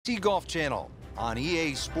Golf Channel on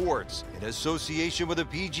EA Sports, in association with the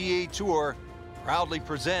PGA Tour, proudly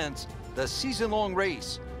presents the season-long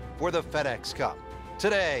race for the FedEx Cup.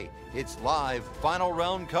 Today, it's live final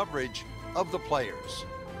round coverage of the Players.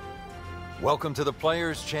 Welcome to the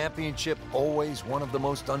Players Championship, always one of the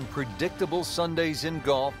most unpredictable Sundays in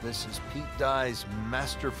golf. This is Pete Dye's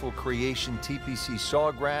masterful creation, TPC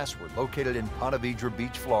Sawgrass. We're located in Ponte Vedra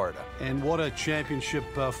Beach, Florida. And what a championship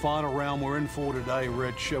final round we're in for today,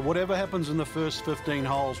 Rich. Whatever happens in the first 15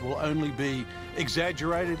 holes will only be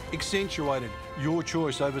exaggerated, accentuated. Your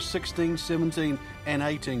choice over 16, 17, and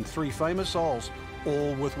 18. Three famous holes,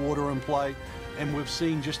 all with water in play. And we've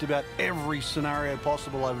seen just about every scenario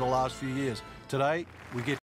possible over the last few years. Today, we get